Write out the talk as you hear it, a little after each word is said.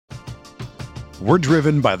We're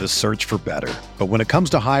driven by the search for better. But when it comes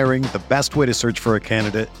to hiring, the best way to search for a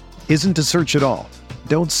candidate isn't to search at all.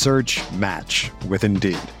 Don't search, match with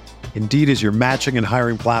Indeed. Indeed is your matching and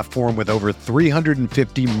hiring platform with over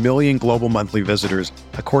 350 million global monthly visitors,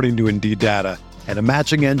 according to Indeed data, and a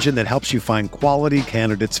matching engine that helps you find quality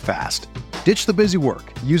candidates fast. Ditch the busy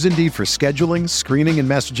work. Use Indeed for scheduling, screening, and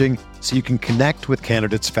messaging so you can connect with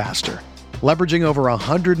candidates faster. Leveraging over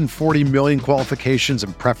 140 million qualifications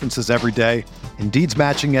and preferences every day, Indeed's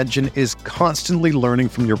matching engine is constantly learning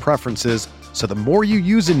from your preferences, so the more you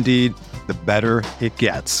use Indeed, the better it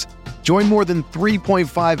gets. Join more than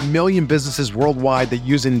 3.5 million businesses worldwide that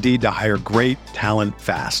use Indeed to hire great talent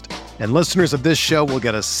fast. And listeners of this show will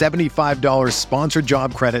get a $75 sponsored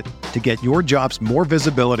job credit to get your jobs more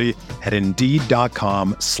visibility at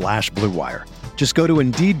Indeed.com/Blue Wire. Just go to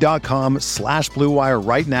Indeed.com/Blue Wire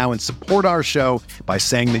right now and support our show by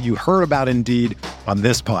saying that you heard about Indeed on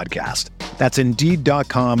this podcast. That's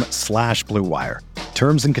Indeed.com/Blue Wire.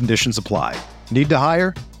 Terms and conditions apply. Need to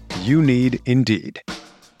hire? You need Indeed.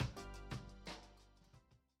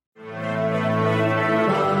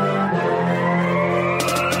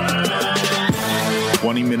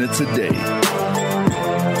 20 minutes a day,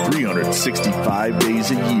 365 days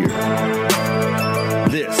a year.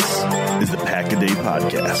 This is the Pack a Day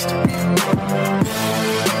Podcast.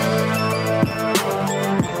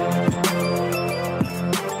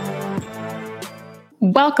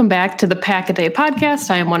 Welcome back to the Pack a Day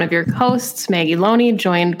Podcast. I am one of your hosts, Maggie Loney,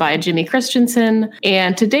 joined by Jimmy Christensen.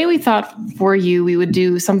 And today we thought for you we would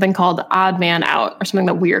do something called Odd Man Out, or something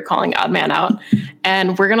that we are calling Odd Man Out.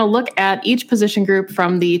 And we're going to look at each position group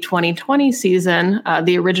from the 2020 season,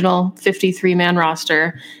 the original 53-man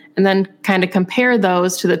roster, and then kind of compare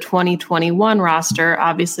those to the 2021 roster.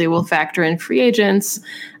 Obviously, we'll factor in free agents,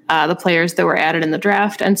 the players that were added in the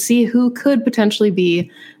draft, and see who could potentially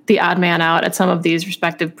be the odd man out at some of these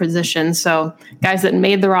respective positions. So guys that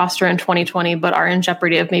made the roster in 2020 but are in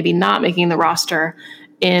jeopardy of maybe not making the roster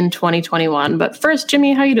in 2021. But first,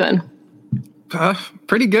 Jimmy, how you doing?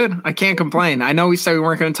 Pretty good. I can't complain. I know we said we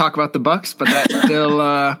weren't going to talk about the Bucks, but that's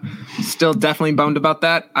still definitely bummed about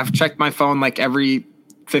that. I've checked my phone like every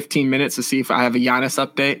 15 minutes to see if I have a Giannis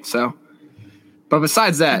update. So, but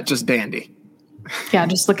besides that, just dandy. Yeah,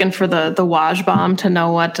 just looking for the Waj bomb to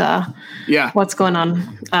know what's going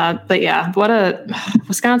on. But yeah,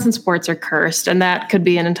 Wisconsin sports are cursed, and that could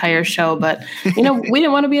be an entire show. But we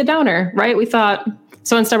didn't want to be a downer, right? We thought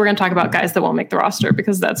so. Instead, we're going to talk about guys that won't make the roster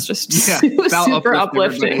because that's just super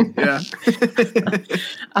uplifting. Yeah,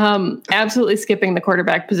 absolutely skipping the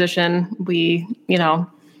quarterback position.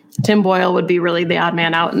 Tim Boyle would be really the odd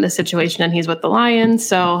man out in this situation, and he's with the Lions.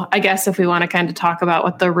 So I guess if we want to kind of talk about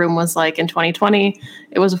what the room was like in 2020,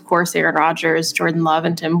 it was, of course, Aaron Rodgers, Jordan Love,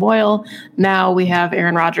 and Tim Boyle. Now we have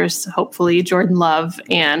Aaron Rodgers, hopefully, Jordan Love,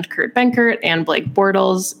 and Kurt Benkert, and Blake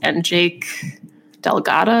Bortles, and Jake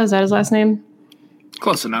Delgado. Is that his last name?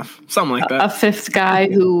 Close enough. Something like that. A fifth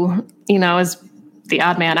guy who, is the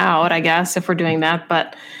odd man out, I guess, if we're doing that.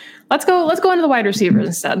 But Let's go into the wide receivers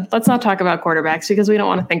instead. Let's not talk about quarterbacks because we don't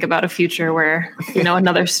want to think about a future where,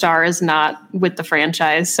 another star is not with the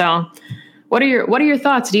franchise. So what are your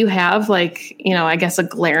thoughts? Do you have I guess a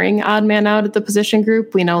glaring odd man out at the position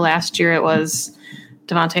group? We know last year it was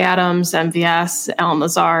Devontae Adams, MVS, Allen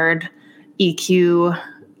Lazard, EQ,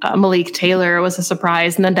 Malik Taylor was a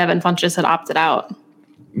surprise, and then Devin Funchess had opted out.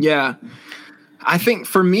 Yeah. I think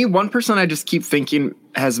for me, one person I just keep thinking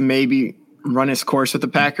has maybe run his course with the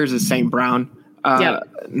Packers is St. Brown.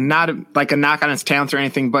 Not like a knock on his talents or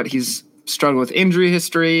anything, but he's struggled with injury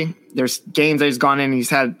history. There's games that he's gone in and he's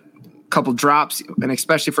had a couple drops, and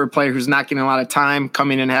especially for a player who's not getting a lot of time,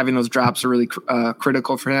 coming in and having those drops are really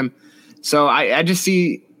critical for him. So I just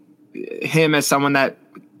see him as someone that,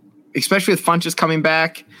 especially with Funchess coming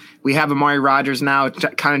back, we have Amari Rodgers now.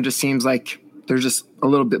 It kind of just seems like there's just a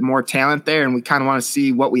little bit more talent there, and we kind of want to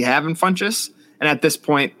see what we have in Funchess. And at this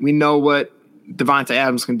point, we know what Devontae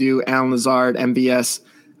Adams can do, Allen Lazard, MVS.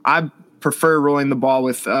 I prefer rolling the ball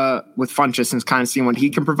with Funchess and kind of seeing what he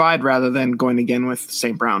can provide rather than going again with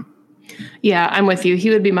St. Brown. Yeah, I'm with you. He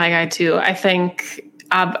would be my guy too. I think,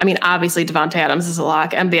 obviously Devontae Adams is a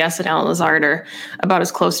lock. MVS and Allen Lazard are about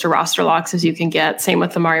as close to roster locks as you can get. Same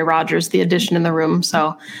with Amari Rodgers, the addition in the room.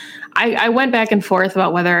 So I went back and forth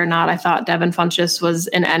about whether or not I thought Devin Funchess was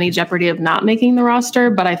in any jeopardy of not making the roster,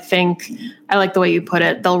 but I think I like the way you put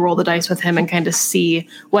it. They'll roll the dice with him and kind of see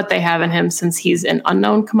what they have in him since he's an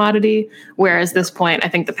unknown commodity. Whereas this point, I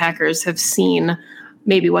think the Packers have seen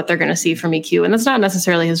maybe what they're going to see from EQ. And that's not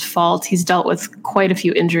necessarily his fault. He's dealt with quite a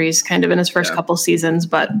few injuries kind of in his first couple seasons,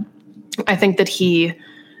 but I think that he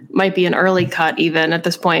might be an early cut even at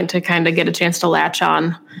this point to kind of get a chance to latch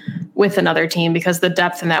on with another team, because the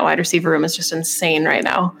depth in that wide receiver room is just insane right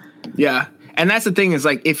now. Yeah. And that's the thing is,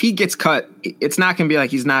 like, if he gets cut, it's not going to be like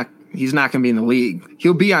he's not going to be in the league.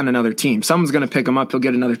 He'll be on another team. Someone's going to pick him up. He'll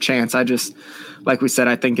get another chance. Like we said,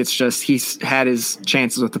 I think it's just he's had his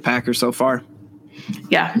chances with the Packers so far.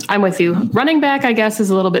 Yeah, I'm with you. Running back, I guess,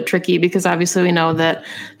 is a little bit tricky because obviously we know that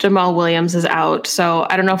Jamal Williams is out. So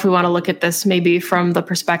I don't know if we want to look at this maybe from the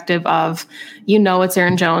perspective of, it's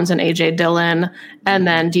Aaron Jones and A.J. Dillon. And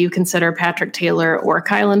then do you consider Patrick Taylor or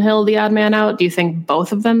Kylan Hill the odd man out? Do you think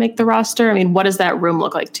both of them make the roster? I mean, what does that room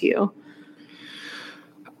look like to you?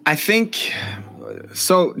 I think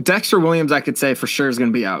so. Dexter Williams, I could say for sure is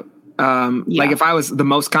going to be out. Like if I was the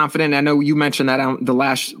most confident, I know you mentioned that on the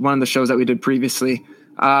last one of the shows that we did previously.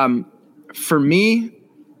 For me,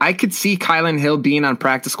 I could see Kylan Hill being on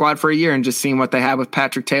practice squad for a year and just seeing what they have with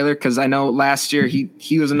Patrick Taylor. Cause I know last year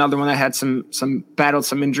he was another one that had some battled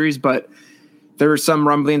some injuries, but there were some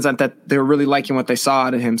rumblings on that they were really liking what they saw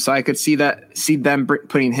out of him. So I could see them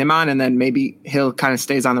putting him on, and then maybe Hill kind of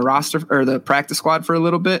stays on the roster or the practice squad for a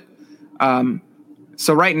little bit.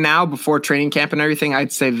 So right now, before training camp and everything,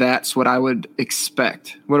 I'd say that's what I would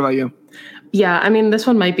expect. What about you? Yeah, I mean, this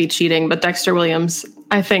one might be cheating, but Dexter Williams,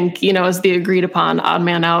 I think, is the agreed upon odd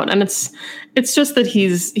man out. And it's just that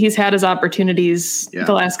he's had his opportunities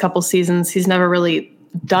the last couple seasons. He's never really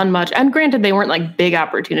done much. And granted, they weren't like big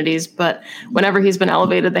opportunities, but whenever he's been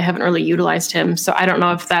elevated, they haven't really utilized him. So I don't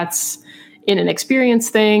know if that's in an experience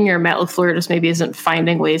thing or Matt LaFleur just maybe isn't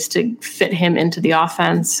finding ways to fit him into the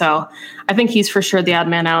offense. So I think he's for sure the odd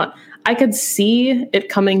man out. I could see it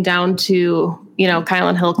coming down to,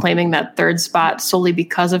 Kylan Hill claiming that third spot solely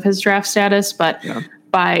because of his draft status. But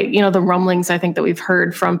by, the rumblings, I think that we've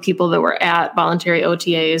heard from people that were at voluntary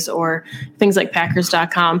OTAs or things like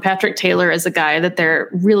Packers.com, Patrick Taylor is a guy that they're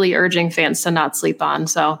really urging fans to not sleep on.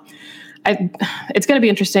 So it's going to be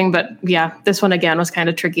interesting, but this one again was kind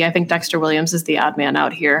of tricky. I think Dexter Williams is the odd man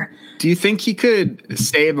out here. Do you think he could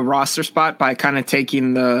save a roster spot by kind of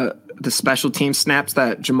taking the special team snaps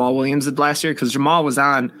that Jamal Williams did last year? Because Jamal was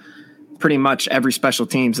on pretty much every special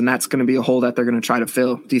teams, and that's going to be a hole that they're going to try to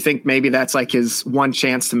fill. Do you think maybe that's like his one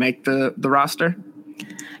chance to make the roster?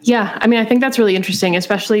 Yeah, I mean, I think that's really interesting,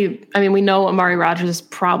 especially, we know Amari Rodgers is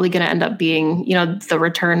probably going to end up being, the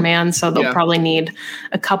return man, so they'll probably need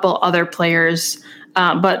a couple other players.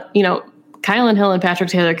 But, Kylan Hill and Patrick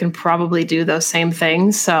Taylor can probably do those same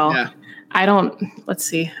things. So let's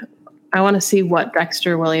see. I want to see what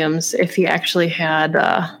Dexter Williams, if he actually had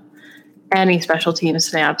any special team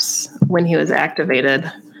snaps when he was activated.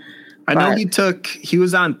 I know he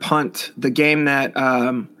was on punt, the game that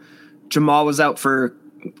Jamal was out for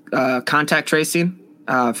contact tracing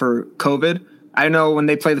for COVID. I know when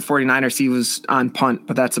they played the 49ers, he was on punt,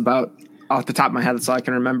 but that's about off the top of my head. That's all I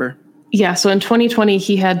can remember. Yeah. So in 2020,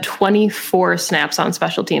 he had 24 snaps on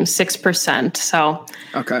special teams, 6%. So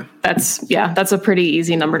okay, that's a pretty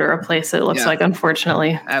easy number to replace. It looks like,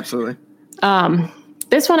 unfortunately. Absolutely.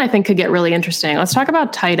 This one I think could get really interesting. Let's talk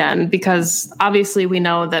about tight end, because obviously we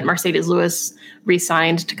know that Mercedes Lewis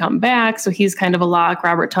re-signed to come back. So he's kind of a lock.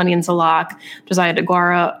 Robert Tunnion's a lock. Josiah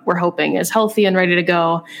DeGuara, we're hoping, is healthy and ready to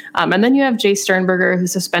go. And then you have Jay Sternberger,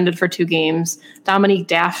 who's suspended for 2 games. Dominique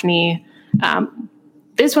Daphne.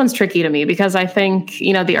 This one's tricky to me because I think,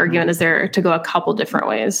 the argument is there to go a couple different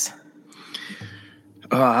ways.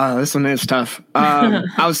 This one is tough. I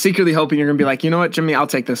was secretly hoping you're going to be like, you know what, Jimmy, I'll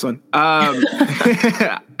take this one.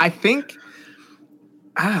 I think,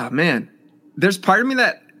 man, there's part of me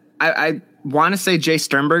that I want to say Jay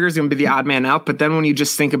Sternberger is going to be the odd man out. But then when you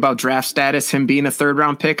just think about draft status, him being a 3rd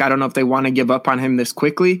round pick, I don't know if they want to give up on him this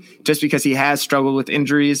quickly just because he has struggled with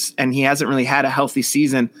injuries and he hasn't really had a healthy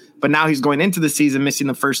season. But now he's going into the season missing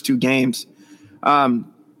the first 2 games.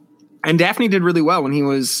 And Daphne did really well when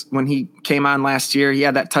he came on last year. He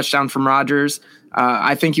had that touchdown from Rodgers.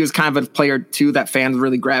 I think he was kind of a player too that fans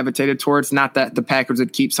really gravitated towards. Not that the Packers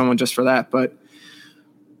would keep someone just for that, but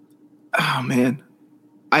oh man,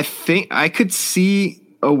 I think I could see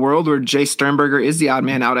a world where Jay Sternberger is the odd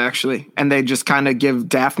man out actually, and they just kind of give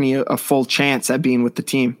Daphne a full chance at being with the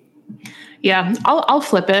team. Yeah, I'll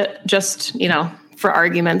flip it. Just for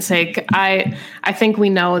argument's sake, I think we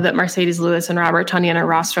know that Mercedes Lewis and Robert Tonyan are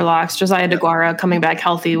roster locks. Josiah DeGuara coming back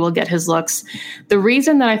healthy will get his looks. The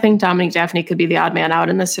reason that I think Dominique Daphne could be the odd man out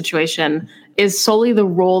in this situation is solely the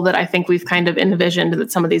role that I think we've kind of envisioned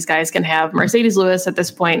that some of these guys can have. Mercedes Lewis at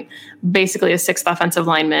this point, basically a 6th offensive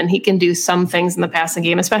lineman. He can do some things in the passing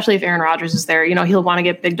game, especially if Aaron Rodgers is there. He'll want to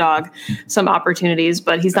get Big Dog some opportunities,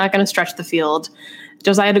 but he's not going to stretch the field.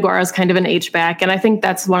 Josiah DeGuara is kind of an H-back, and I think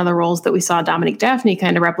that's one of the roles that we saw Dominique Daphne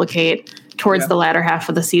kind of replicate towards the latter half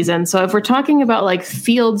of the season. So if we're talking about like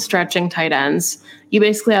field stretching tight ends, you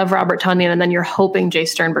basically have Robert Tonyan, and then you're hoping Jay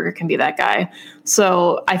Sternberger can be that guy.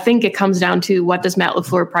 So I think it comes down to, what does Matt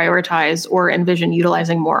LaFleur prioritize or envision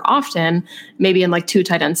utilizing more often, maybe in like 2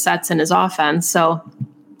 tight end sets in his offense. So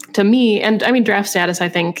to me, and I mean, draft status, I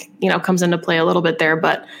think, comes into play a little bit there,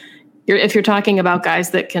 but if you're talking about guys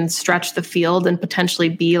that can stretch the field and potentially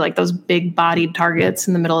be like those big bodied targets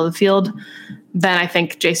in the middle of the field, then I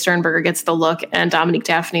think Jay Sternberger gets the look, and Dominique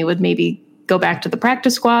Daphne would maybe go back to the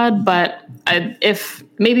practice squad. But if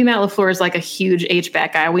maybe Matt LaFleur is like a huge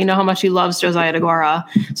H-back guy, we know how much he loves Josiah DeGuara,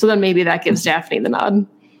 so then maybe that gives Daphne the nod.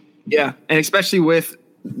 Yeah, and especially with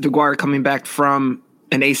DeGuara coming back from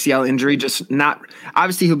an ACL injury, just not –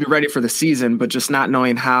 obviously he'll be ready for the season, but just not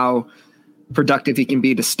knowing how productive he can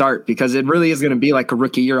be to start, because it really is going to be like a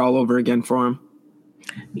rookie year all over again for him.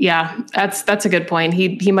 Yeah, that's a good point.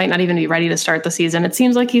 He might not even be ready to start the season. It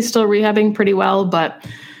seems like he's still rehabbing pretty well, but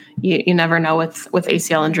you never know with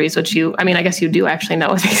ACL injuries, which I guess you do actually know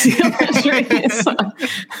with ACL injuries. So.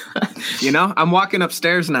 I'm walking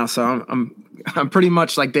upstairs now, so I'm pretty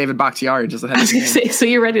much like David Bakhtiari. Just ahead. I was going to say, so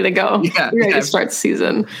you're ready to go. Yeah, you're ready to start the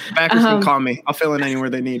season. Backers can call me. I'll fill in anywhere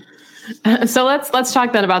they need. So let's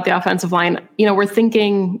talk then about the offensive line. We're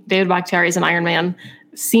thinking David Bakhtiari is an Iron Man.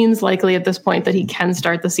 Seems likely at this point that he can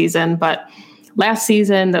start the season, but last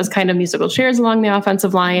season, those kind of musical chairs along the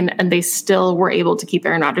offensive line, and they still were able to keep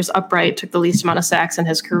Aaron Rodgers upright, took the least amount of sacks in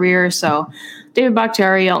his career. So David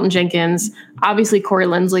Bakhtiari, Elton Jenkins, obviously Corey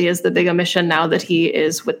Linsley is the big omission now that he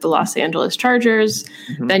is with the Los Angeles Chargers.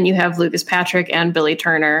 Mm-hmm. Then you have Lucas Patrick and Billy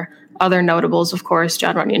Turner. Other notables, of course,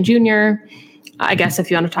 John Runyon Jr., I guess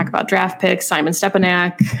if you want to talk about draft picks, Simon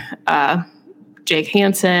Stepanak, Jake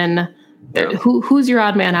Hansen. Who's your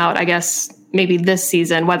odd man out, I guess, maybe this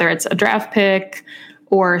season, whether it's a draft pick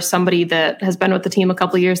or somebody that has been with the team a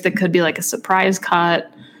couple of years that could be like a surprise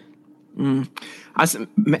cut? I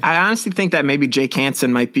honestly think that maybe Jake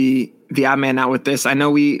Hansen might be the odd man out with this. I know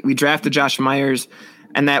we drafted Josh Myers,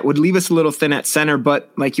 and that would leave us a little thin at center.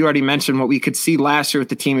 But like you already mentioned, what we could see last year with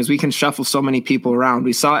the team is we can shuffle so many people around.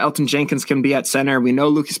 We saw Elton Jenkins can be at center. We know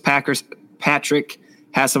Lucas Patrick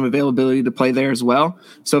has some availability to play there as well.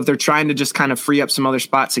 So if they're trying to just kind of free up some other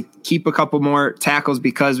spots to keep a couple more tackles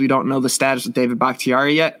because we don't know the status of David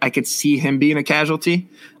Bakhtiari yet, I could see him being a casualty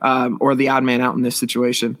or the odd man out in this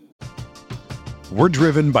situation. We're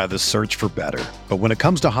driven by the search for better. But when it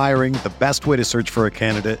comes to hiring, the best way to search for a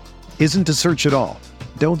candidate isn't to search at all.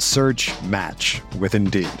 Don't search, match with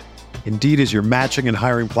Indeed. Indeed is your matching and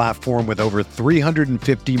hiring platform with over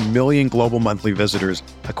 350 million global monthly visitors,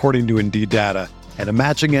 according to Indeed data, and a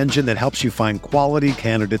matching engine that helps you find quality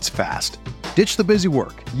candidates fast. Ditch the busy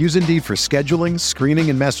work. Use Indeed for scheduling, screening,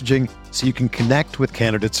 and messaging so you can connect with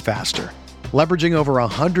candidates faster. Leveraging over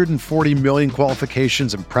 140 million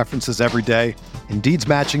qualifications and preferences every day, Indeed's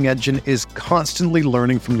matching engine is constantly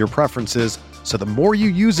learning from your preferences, so the more you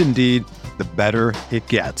use Indeed, the better it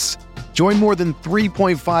gets. Join more than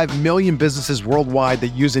 3.5 million businesses worldwide that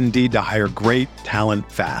use Indeed to hire great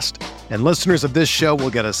talent fast. And listeners of this show will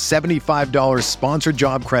get a $75 sponsored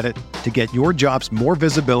job credit to get your jobs more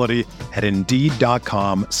visibility at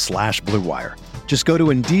Indeed.com/Blue Wire. Just go to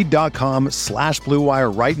Indeed.com/Blue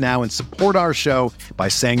Wire right now and support our show by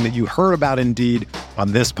saying that you heard about Indeed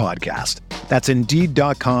on this podcast. That's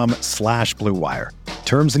Indeed.com/Blue Wire.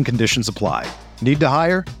 Terms and conditions apply. Need to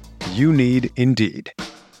hire? You need Indeed.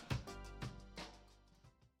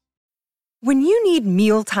 When you need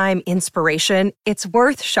mealtime inspiration, it's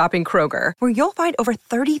worth shopping Kroger, where you'll find over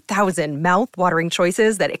 30,000 mouth-watering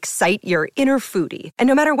choices that excite your inner foodie. And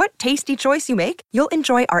no matter what tasty choice you make, you'll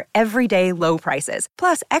enjoy our everyday low prices,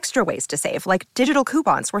 plus extra ways to save, like digital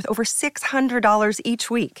coupons worth over $600 each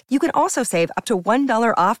week. You can also save up to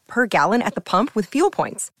 $1 off per gallon at the pump with fuel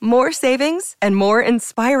points. More savings and more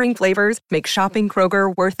inspiring flavors make shopping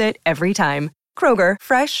Kroger worth it every time. Kroger,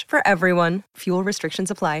 fresh for everyone. Fuel restrictions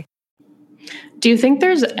apply. Do you think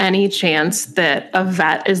there's any chance that a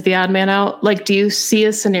vet is the odd man out? Like, do you see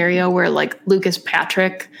a scenario where like Lucas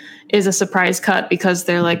Patrick is a surprise cut because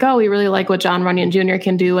they're like, oh, we really like what John Runyon Jr.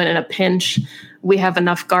 can do, and in a pinch, we have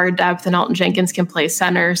enough guard depth and Elton Jenkins can play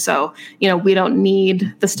center. So, we don't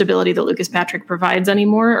need the stability that Lucas Patrick provides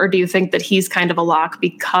anymore. Or do you think that he's kind of a lock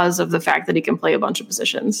because of the fact that he can play a bunch of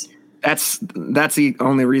positions? That's the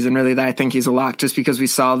only reason really that I think he's a lock, just because we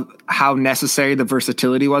saw how necessary the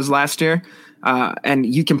versatility was last year. And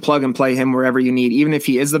you can plug and play him wherever you need. Even if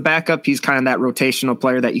he is the backup, he's kind of that rotational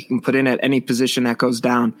player that you can put in at any position that goes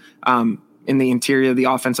down. in the interior of the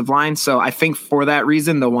offensive line. So I think for that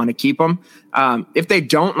reason, they'll want to keep him. If they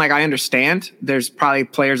don't, like, I understand there's probably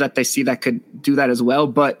players that they see that could do that as well.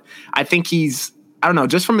 But I think I don't know,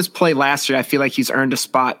 just from his play last year, I feel like he's earned a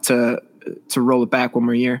spot to roll it back one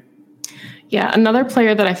more year. Yeah, another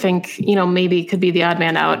player that I think, maybe could be the odd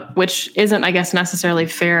man out, which isn't, I guess, necessarily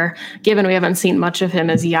fair, given we haven't seen much of him,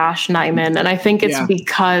 is Josh Nijman. And I think it's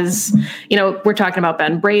because, we're talking about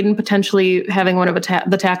Ben Braden potentially having one of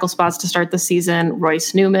the tackle spots to start the season.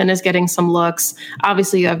 Royce Newman is getting some looks.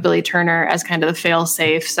 Obviously, you have Billy Turner as kind of the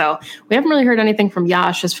fail-safe. So we haven't really heard anything from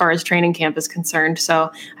Josh as far as training camp is concerned.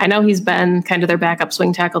 So I know he's been kind of their backup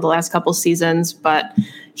swing tackle the last couple seasons, but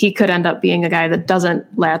he could end up being a guy that doesn't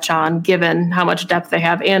latch on, given how much depth they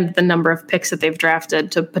have and the number of picks that they've drafted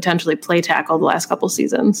to potentially play tackle the last couple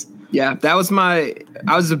seasons. Yeah, I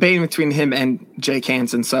was debating between him and Jake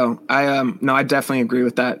Hansen. So I definitely agree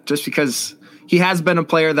with that, just because he has been a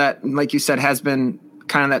player that, like you said, has been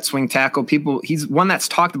kind of that swing tackle. He's one that's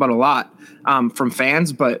talked about a lot from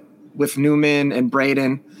fans, but with Newman and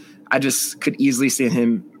Braden, I just could easily see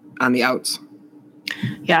him on the outs.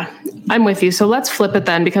 Yeah, I'm with you. So let's flip it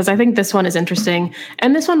then, because I think this one is interesting.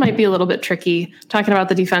 And this one might be a little bit tricky. Talking about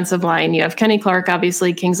the defensive line, you have Kenny Clark,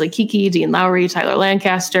 obviously, Kingsley Keke, Dean Lowry, Tyler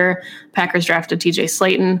Lancaster. Packers drafted TJ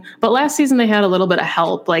Slayton. But last season they had a little bit of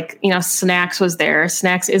help. Snacks was there.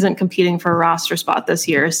 Snacks isn't competing for a roster spot this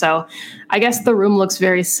year. So I guess the room looks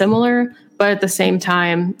very similar. But at the same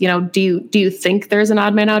time, do you think there's an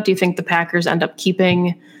odd man out? Do you think the Packers end up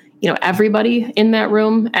keeping everybody in that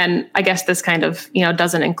room? And I guess this kind of,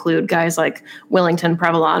 doesn't include guys like Willington,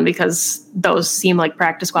 Prevalon, because those seem like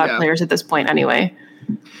practice squad players at this point anyway.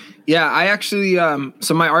 Yeah, I actually,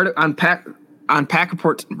 so my article on Pack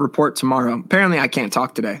Report tomorrow, apparently I can't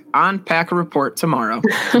talk today, on Pack Report tomorrow,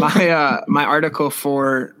 my article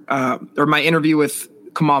or my interview with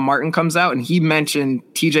Kamal Martin comes out, and he mentioned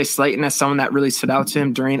TJ Slayton as someone that really stood out to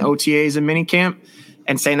him during OTAs and minicamp,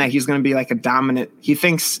 and saying that he's going to be he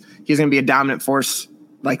thinks he's going to be a dominant force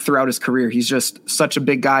throughout his career. He's just such a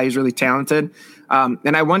big guy. He's really talented.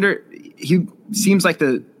 And I wonder, he seems like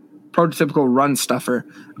the prototypical run stuffer.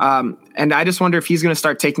 And I just wonder if he's going to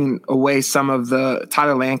start taking away some of the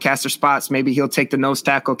Tyler Lancaster spots. Maybe he'll take the nose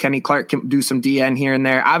tackle. Kenny Clark can do some DN here and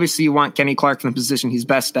there. Obviously you want Kenny Clark in the position he's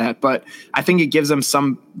best at, but I think it gives him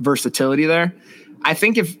some versatility there. I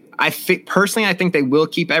think they will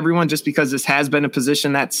keep everyone, just because this has been a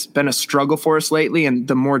position that's been a struggle for us lately, and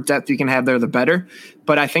the more depth you can have there, the better.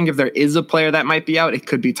 But I think if there is a player that might be out, it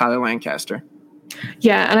could be Tyler Lancaster.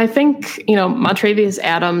 Yeah, and I think, Montravius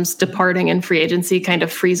Adams departing in free agency kind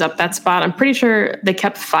of frees up that spot. I'm pretty sure they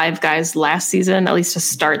kept 5 guys last season, at least to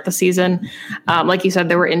start the season. Like you said,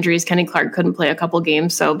 there were injuries. Kenny Clark couldn't play a couple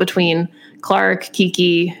games. So between Clark,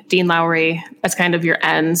 Keke, Dean Lowry, that's kind of your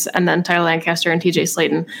ends, and then Tyler Lancaster and TJ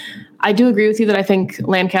Slayton. I do agree with you that I think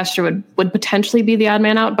Lancaster would potentially be the odd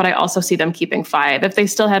man out, but I also see them keeping 5. If they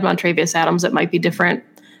still had Montravius Adams, it might be different.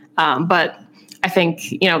 But I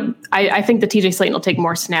think, I think the TJ Slayton will take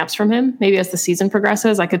more snaps from him. Maybe as the season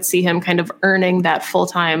progresses, I could see him kind of earning that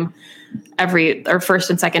full-time first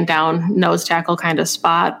and second down nose tackle kind of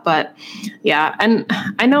spot. But yeah, and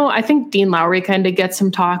I think Dean Lowry kind of gets some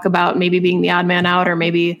talk about maybe being the odd man out, or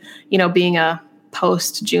maybe, being a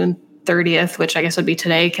post June 30th, which I guess would be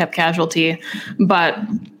today, kept casualty. But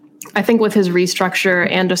I think with his restructure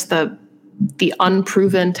and just the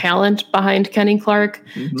unproven talent behind Kenny Clark,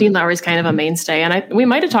 Dean Lowry's kind of a mainstay. And we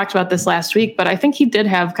might have talked about this last week, but I think he did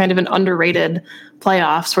have kind of an underrated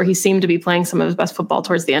playoffs where he seemed to be playing some of his best football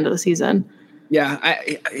towards the end of the season. Yeah,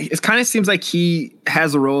 it kind of seems like he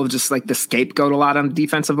has a role of just the scapegoat a lot on the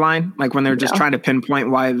defensive line. When they're just trying to pinpoint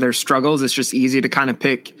why there's struggles, it's just easy to kind of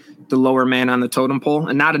pick the lower man on the totem pole.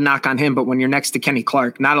 And not a knock on him, but when you're next to Kenny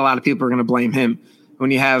Clark, not a lot of people are going to blame him. When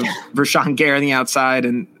you have Rashawn Gary on the outside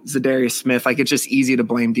and Zadarius Smith, it's just easy to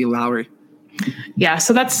blame Dean Lowry. Yeah,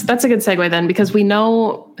 so that's a good segue then, because we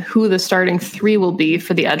know who the starting 3 will be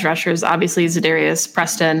for the edge rushers. Obviously, Zadarius,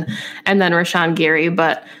 Preston, and then Rashawn Gary.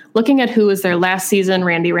 But looking at who was there last season,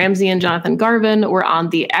 Randy Ramsey and Jonathan Garvin were on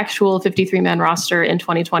the actual 53-man roster in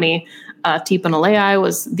 2020. Tipan Alei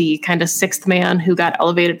was the kind of 6th man who got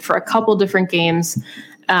elevated for a couple different games.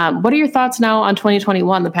 What are your thoughts now on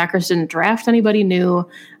 2021? The Packers didn't draft anybody new.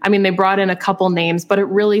 I mean, they brought in a couple names, but it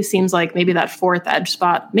really seems like maybe that 4th edge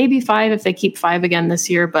spot, maybe 5 if they keep 5 again this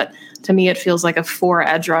year. But to me, it feels like a 4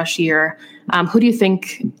 edge rush year. Who do you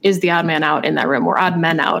think is the odd man out in that room, or odd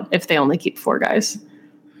men out if they only keep 4 guys?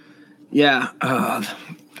 Yeah.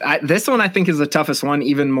 This one I think is the toughest one,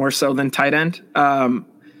 even more so than tight end.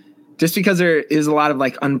 Just because there is a lot of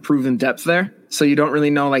unproven depth there. So you don't really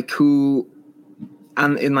know who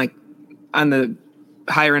in the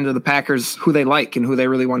higher end of the Packers who they like and who they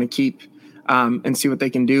really want to keep and see what they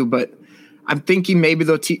can do. But I'm thinking maybe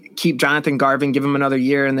they'll keep Jonathan Garvin, give him another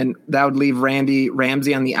year, and then that would leave Randy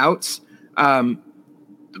Ramsey on the outs,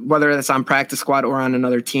 whether that's on practice squad or on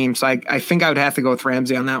another team. So I think I would have to go with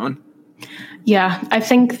Ramsey on that one. Yeah, I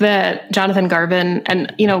think that Jonathan Garvin,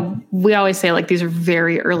 and, we always say like these are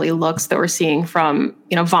very early looks that we're seeing from,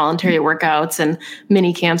 voluntary workouts and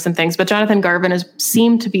mini camps and things. But Jonathan Garvin has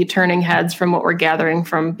seemed to be turning heads from what we're gathering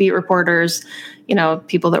from beat reporters,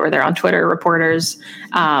 people that were there on Twitter, reporters.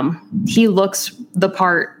 He looks the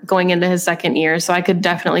part going into his second year. So I could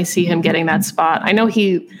definitely see him getting that spot. I know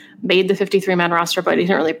he made the 53-man roster, but he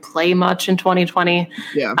didn't really play much in 2020.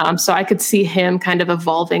 Yeah. So I could see him kind of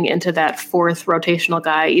evolving into that fourth rotational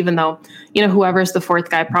guy, even though, whoever's the fourth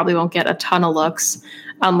guy probably won't get a ton of looks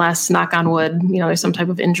unless, knock on wood, there's some type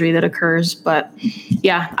of injury that occurs. But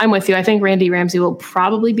yeah, I'm with you. I think Randy Ramsey will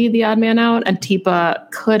probably be the odd man out, and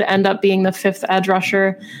Tipa could end up being the fifth edge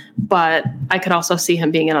rusher, but I could also see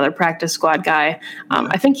him being another practice squad guy.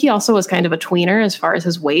 I think he also was kind of a tweener as far as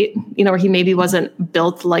his weight, where he maybe wasn't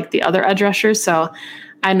built like the other edge rushers. So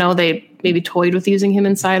I know they maybe toyed with using him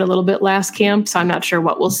inside a little bit last camp. So I'm not sure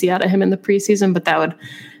what we'll see out of him in the preseason, but that would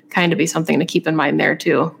kind of be something to keep in mind there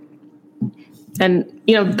too. And,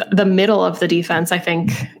 the middle of the defense, I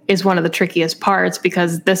think, is one of the trickiest parts,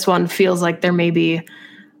 because this one feels like there may be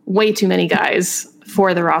way too many guys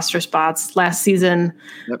for the roster spots. Last season,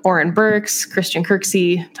 Oren Burks, Christian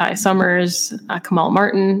Kirksey, Ty Summers, Kamal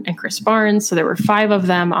Martin, and Chris Barnes. So there were 5 of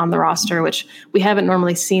them on the roster, which we haven't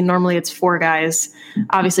normally seen. Normally it's 4 guys.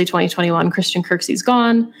 Obviously 2021, Christian Kirksey's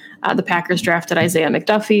gone. The Packers drafted Isaiah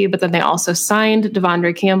McDuffie, but then they also signed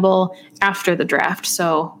Devondre Campbell after the draft.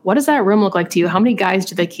 So what does that room look like to you? How many guys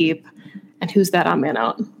do they keep, and who's that on man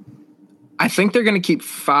out? I think they're going to keep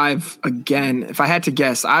 5 again, if I had to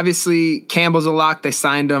guess. Obviously, Campbell's a lock. They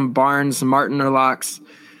signed him. Barnes, Martin are locks.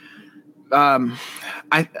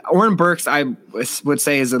 Oren Burks, I would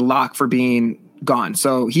say, is a lock for being gone.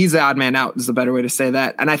 So he's the odd man out is the better way to say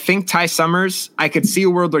that. And I think Ty Summers, I could see a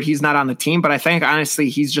world where he's not on the team, but I think, honestly,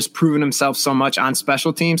 he's just proven himself so much on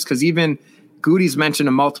special teams, because even Goody's mentioned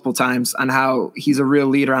him multiple times on how he's a real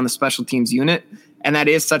leader on the special teams unit. And that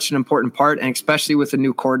is such an important part. And especially with a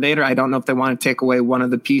new coordinator, I don't know if they want to take away one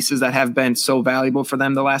of the pieces that have been so valuable for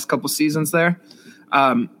them the last couple seasons there.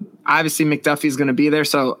 Obviously, McDuffie is going to be there.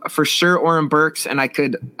 So for sure, Oren Burks. And I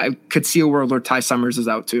could see a world where Ty Summers is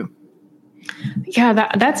out too. Yeah,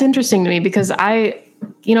 that's interesting to me, because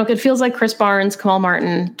it feels like Chris Barnes, Kamal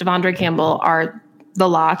Martin, Devondre Campbell are the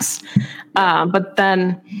locks. But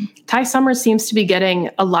then Ty Summers seems to be getting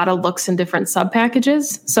a lot of looks in different sub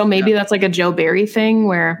packages. So maybe that's like a Joe Barry thing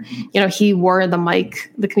where, he wore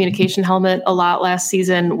the communication helmet a lot last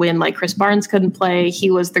season when like Chris Barnes couldn't play. He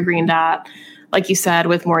was the green dot, like you said,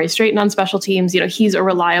 with Maurice Drayton on special teams. He's a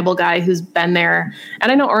reliable guy who's been there. And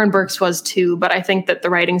I know Oren Burks was too, but I think that the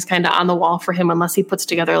writing's kind of on the wall for him unless he puts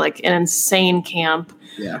together like an insane camp.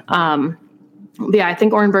 Yeah. Yeah, I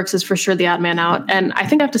think Oren Burks is for sure the odd man out. And I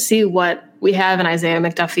think I have to see what we have in Isaiah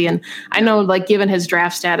McDuffie. And I know, like, given his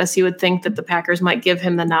draft status, you would think that the Packers might give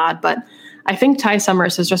him the nod. But I think Ty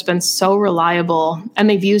Summers has just been so reliable, and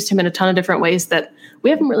they've used him in a ton of different ways that we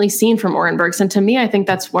haven't really seen from Oren Burks. And to me, I think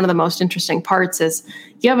that's one of the most interesting parts is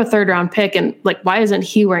you have a 3rd-round pick, and, like, why isn't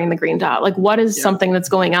he wearing the green dot? Like, what is something that's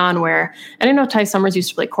going on where – and I know Ty Summers used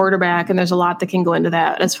to play quarterback, and there's a lot that can go into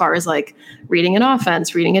that as far as, like, reading an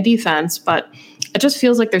offense, reading a defense. But it just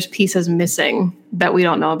feels like there's pieces missing that we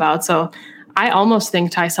don't know about. So I almost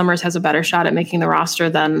think Ty Summers has a better shot at making the roster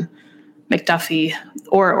than McDuffie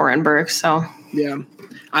or Oren Burks. So yeah,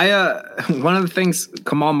 one of the things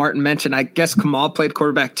Kamal Martin mentioned, I guess Kamal played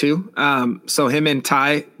quarterback too. So him and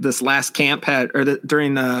Ty this last camp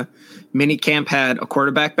during the mini camp had a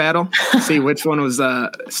quarterback battle. See which one was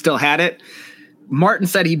still had it. Martin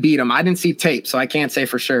said he beat him. I didn't see tape, so I can't say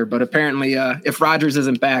for sure. But apparently, if Rodgers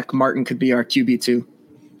isn't back, Martin could be our QB too.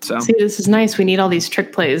 So see, this is nice. We need all these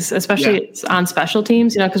trick plays, especially on special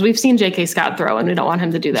teams, because we've seen J.K. Scott throw, and we don't want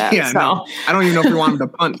him to do that. Yeah, no, I don't even know if we want him to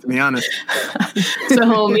punt, to be honest.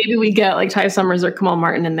 So maybe we get like Ty Summers or Kamal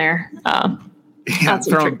Martin in there.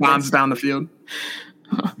 Throwing bombs down the field.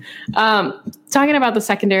 Talking about the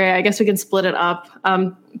secondary, I guess we can split it up.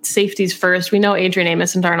 Safeties first. We know Adrian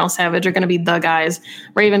Amos and Darnell Savage are going to be the guys.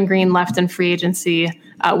 Raven Green left in free agency.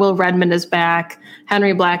 Will Redmond is back.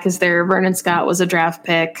 Henry Black is there. Vernon Scott was a draft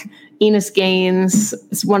pick. Enos Gaines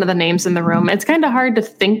is one of the names in the room. It's kind of hard to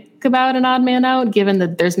think about an odd man out given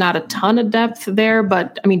that there's not a ton of depth there.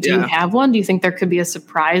 But, I mean, do you have one? Do you think there could be a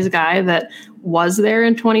surprise guy that was there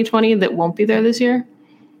in 2020 that won't be there this year?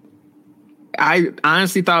 I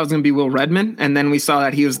honestly thought it was going to be Will Redmond, and then we saw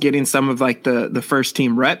that he was getting some of like the first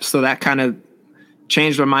team reps, so that kind of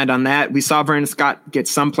changed my mind on that. We saw Vernon Scott get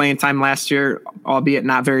some playing time last year, albeit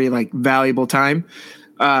not very like valuable time.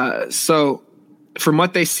 So from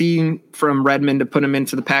what they seen from Redmond to put him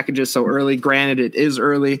into the packages so early, granted it is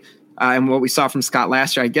early, and what we saw from Scott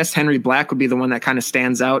last year, I guess Henry Black would be the one that kind of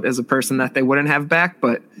stands out as a person that they wouldn't have back.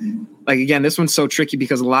 But like, again, this one's so tricky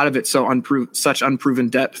because a lot of it's so such unproven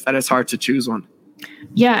depth that it's hard to choose one.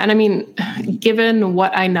 Yeah. And I mean, given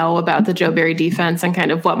what I know about the Joe Barry defense and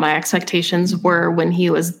kind of what my expectations were when he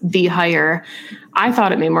was the hire, I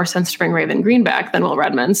thought it made more sense to bring Raven Green back than Will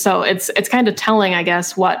Redmond. So it's kind of telling, I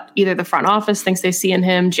guess, what either the front office thinks they see in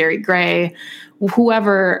him, Jerry Gray,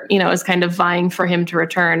 whoever, is kind of vying for him to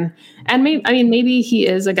return. And maybe he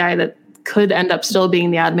is a guy that could end up still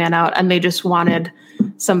being the odd man out, and they just wanted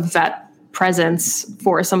some vet presence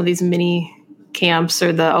for some of these mini camps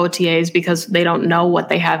or the OTAs because they don't know what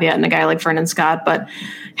they have yet in a guy like Vernon Scott. But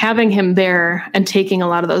having him there and taking a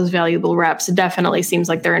lot of those valuable reps definitely seems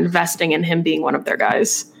like they're investing in him being one of their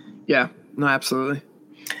guys. Yeah, no, absolutely.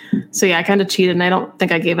 So yeah, I kind of cheated, and I don't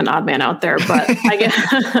think I gave an odd man out there, but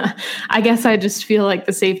I guess I just feel like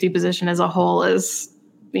the safety position as a whole is,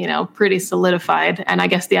 pretty solidified. And I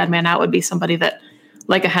guess the odd man out would be somebody that,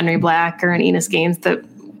 like a Henry Black or an Enos Gaines, that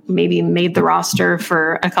maybe made the roster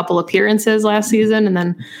for a couple appearances last season and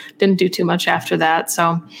then didn't do too much after that.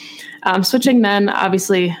 So switching then,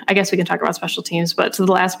 obviously, I guess we can talk about special teams, but to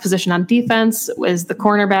the last position on defense was the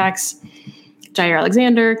cornerbacks. Jair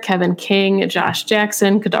Alexander, Kevin King, Josh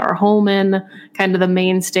Jackson, Kadar Holman, kind of the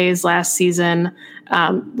mainstays last season.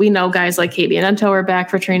 We know guys like KB and Ento are back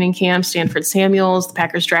for training camp, Stanford Samuels, the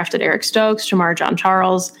Packers drafted Eric Stokes, Jamar John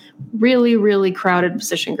Charles. Really, really crowded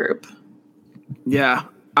position group. Yeah,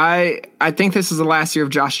 I think this is the last year of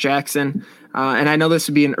Josh Jackson. And I know this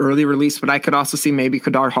would be an early release, but I could also see maybe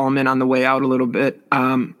Kadar Holman on the way out a little bit.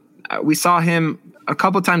 We saw him a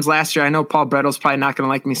couple of times last year. I know Paul Brettle's probably not going to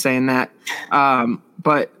like me saying that.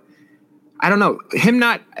 But I don't know.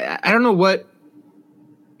 I don't know what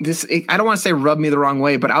this, I don't want to say rubbed me the wrong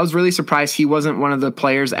way, but I was really surprised he wasn't one of the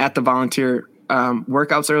players at the volunteer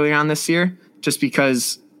workouts earlier on this year, just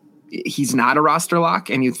because he's not a roster lock,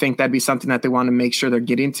 and you'd think that'd be something that they want to make sure they're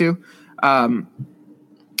getting to.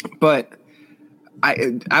 But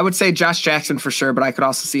I would say Josh Jackson for sure, but I could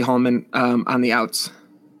also see Holman on the outs.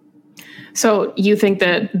 So you think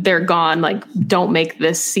that they're gone, like don't make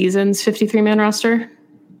this season's 53-man roster?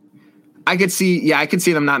 I could see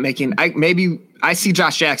them not making, I see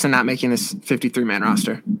Josh Jackson not making this 53-man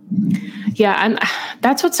roster. Yeah. And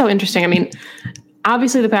that's what's so interesting. I mean,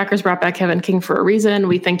 obviously the Packers brought back Kevin King for a reason.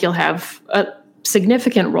 We think you'll have a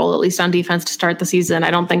significant role, at least on defense, to start the season. I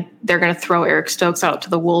don't think they're going to throw Eric Stokes out to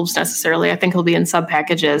the Wolves necessarily. I think he'll be in sub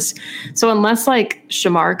packages. So unless like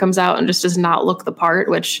Shamar comes out and just does not look the part,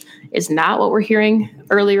 which is not what we're hearing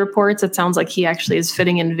early reports, it sounds like he actually is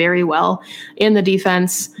fitting in very well in the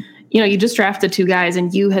defense. You just drafted two guys,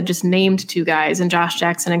 and you had just named two guys in Josh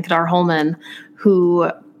Jackson and Kadar Holman who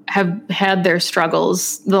have had their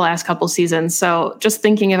struggles the last couple seasons. So just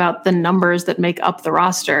thinking about the numbers that make up the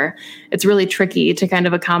roster, it's really tricky to kind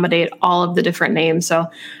of accommodate all of the different names. So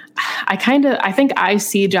I think I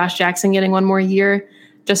see Josh Jackson getting one more year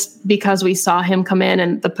just because we saw him come in,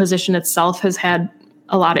 and the position itself has had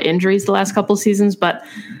a lot of injuries the last couple seasons, but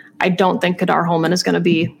I don't think Kadar Holman is going to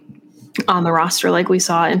be on the roster like we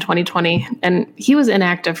saw in 2020. And he was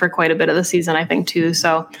inactive for quite a bit of the season, I think, too.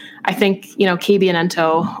 So I think, KB and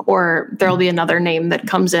Ento, or there'll be another name that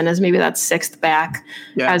comes in as maybe that sixth back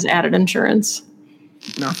as added insurance.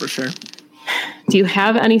 No, for sure. Do you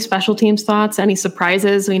have any special teams thoughts, any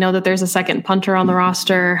surprises? We know that there's a second punter on the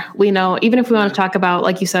roster. We know, even if we want to talk about,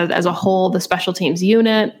 like you said, as a whole, the special teams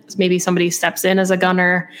unit, maybe somebody steps in as a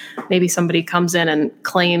gunner, maybe somebody comes in and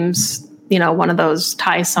claims one of those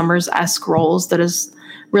Ty Summers-esque roles that is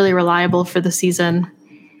really reliable for the season.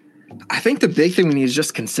 I think the big thing we need is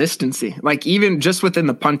just consistency. Like even just within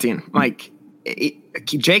the punting, like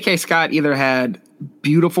J.K. Scott either had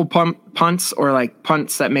beautiful punts or like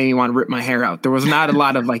punts that made me want to rip my hair out. There was not a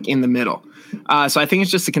lot of like in the middle. So I think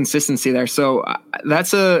it's just the consistency there. So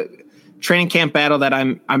that's a training camp battle that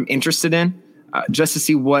I'm interested in just to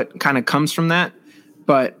see what kind of comes from that.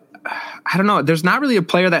 But I don't know. There's not really a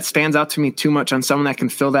player that stands out to me too much on someone that can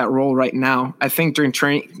fill that role right now. I think during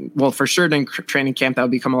training camp, that will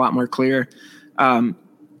become a lot more clear.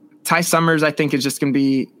 Ty Summers, I think, is just going to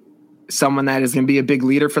be someone that is going to be a big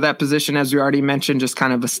leader for that position, as we already mentioned, just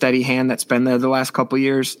kind of a steady hand that's been there the last couple of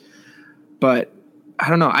years. But I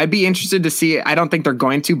don't know. I'd be interested to see. I don't think they're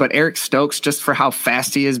going to, but Eric Stokes, just for how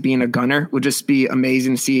fast he is being a gunner, would just be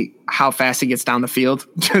amazing to see how fast he gets down the field,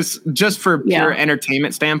 just for pure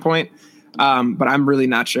entertainment standpoint. But I'm really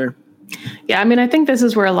not sure. Yeah, I mean, I think this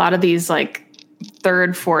is where a lot of these like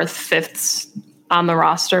third, fourth, fifths on the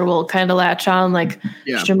roster will kind of latch on. Like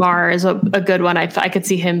Jamar is a good one. I could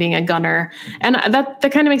see him being a gunner, and that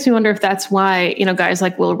kind of makes me wonder if that's why guys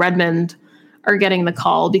like Will Redmond are getting the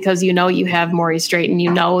call, because you have Maurice Drayton,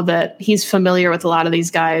 that he's familiar with a lot of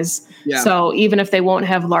these guys. Yeah. So even if they won't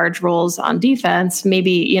have large roles on defense,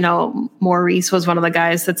 maybe, Maurice was one of the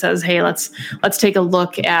guys that says, hey, let's take a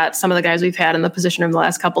look at some of the guys we've had in the position in the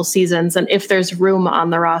last couple seasons. And if there's room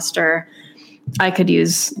on the roster, I could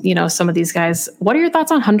use, some of these guys. What are your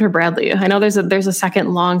thoughts on Hunter Bradley? I know there's a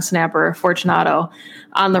second long snapper, Fortunato,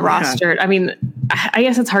 on the roster. I mean, I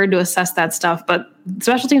guess it's hard to assess that stuff, but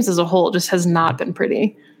special teams as a whole just has not been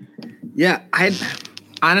pretty. Yeah,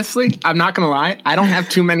 honestly, I'm not going to lie. I don't have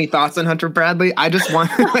too many thoughts on Hunter Bradley. I just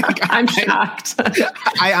want I'm shocked.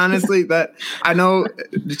 I honestly, I know,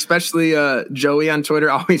 especially Joey on Twitter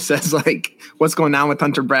always says like, what's going on with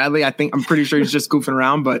Hunter Bradley? I'm pretty sure he's just goofing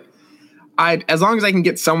around, but as long as I can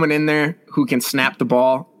get someone in there who can snap the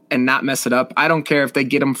ball and not mess it up, I don't care if they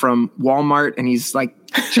get him from Walmart and he's like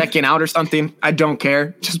checking out or something. I don't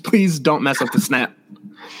care. Just please don't mess up the snap.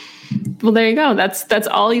 Well, there you go. That's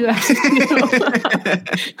all you have to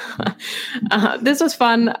do. This was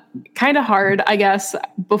fun, kind of hard, I guess.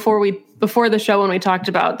 Before the show, when we talked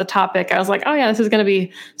about the topic, I was like, oh yeah, this is going to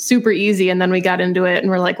be super easy. And then we got into it and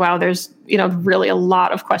we're like, wow, there's, really a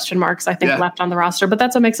lot of question marks, I think, left on the roster, but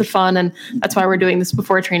that's what makes it fun. And that's why we're doing this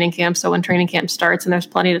before training camp. So when training camp starts and there's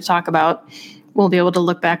plenty to talk about, we'll be able to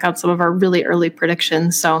look back on some of our really early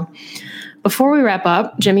predictions. So before we wrap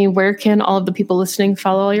up, Jimmy, where can all of the people listening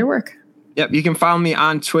follow all your work? Yep. You can follow me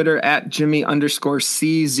on Twitter at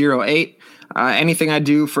Jimmy_C08. Anything I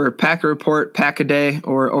do for Packer Report, Pack a Day,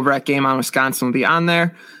 or over at Game On Wisconsin will be on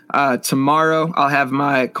there. Tomorrow, I'll have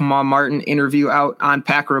my Kamal Martin interview out on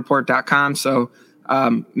PackerReport.com. So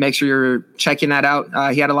make sure you're checking that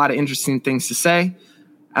out. He had a lot of interesting things to say.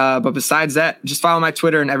 But besides that, just follow my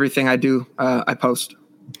Twitter and everything I do, I post.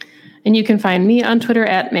 And you can find me on Twitter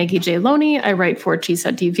at Maggie J. Loney. I write for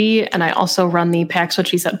Cheesehead TV, and I also run the Pax What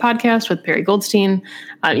She Said podcast with Perry Goldstein.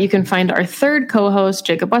 You can find our third co-host,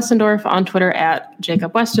 Jacob Westendorf, on Twitter at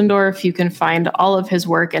Jacob Westendorf. You can find all of his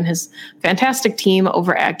work and his fantastic team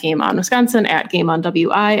over at Game On Wisconsin, at Game On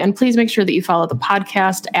WI. And please make sure that you follow the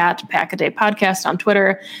podcast at Pack a Day Podcast on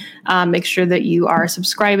Twitter. Make sure that you are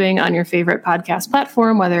subscribing on your favorite podcast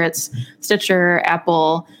platform, whether it's Stitcher,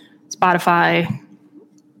 Apple, Spotify,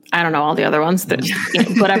 I don't know, all the other ones,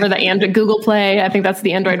 whatever Google Play. I think that's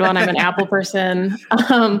the Android one. I'm an Apple person.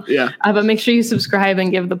 But make sure you subscribe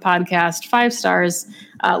and give the podcast 5 stars.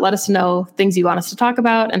 Let us know things you want us to talk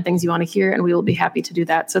about and things you want to hear, and we will be happy to do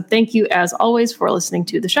that. So thank you, as always, for listening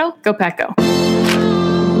to the show. Go Pack Go.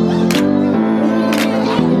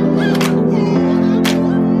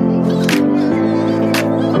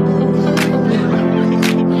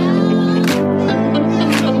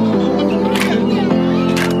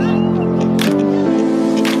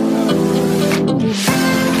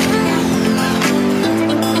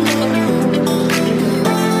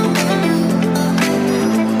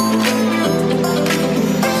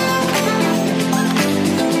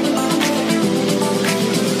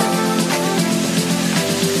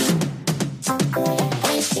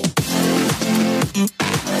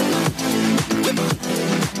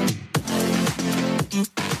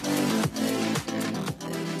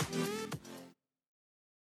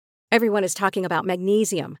 Everyone is talking about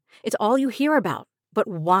magnesium. It's all you hear about. But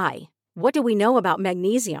why? What do we know about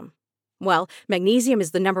magnesium? Well, magnesium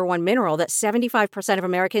is the #1 mineral that 75% of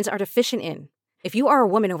Americans are deficient in. If you are a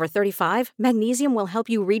woman over 35, magnesium will help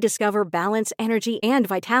you rediscover balance, energy, and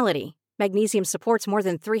vitality. Magnesium supports more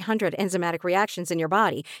than 300 enzymatic reactions in your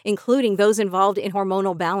body, including those involved in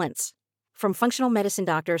hormonal balance. From functional medicine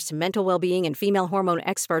doctors to mental well-being and female hormone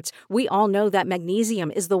experts, we all know that magnesium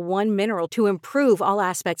is the one mineral to improve all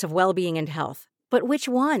aspects of well-being and health. But which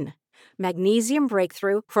one? Magnesium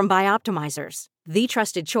Breakthrough from Bioptimizers, the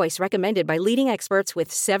trusted choice recommended by leading experts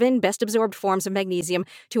with 7 best-absorbed forms of magnesium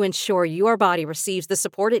to ensure your body receives the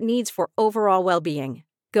support it needs for overall well-being.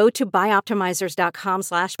 Go to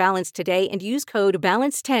bioptimizers.com/balance today and use code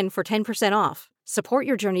BALANCE10 for 10% off. Support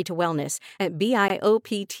your journey to wellness at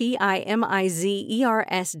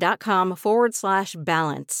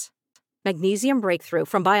bioptimizers.com/balance. Magnesium Breakthrough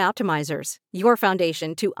from Bioptimizers, your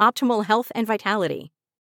foundation to optimal health and vitality.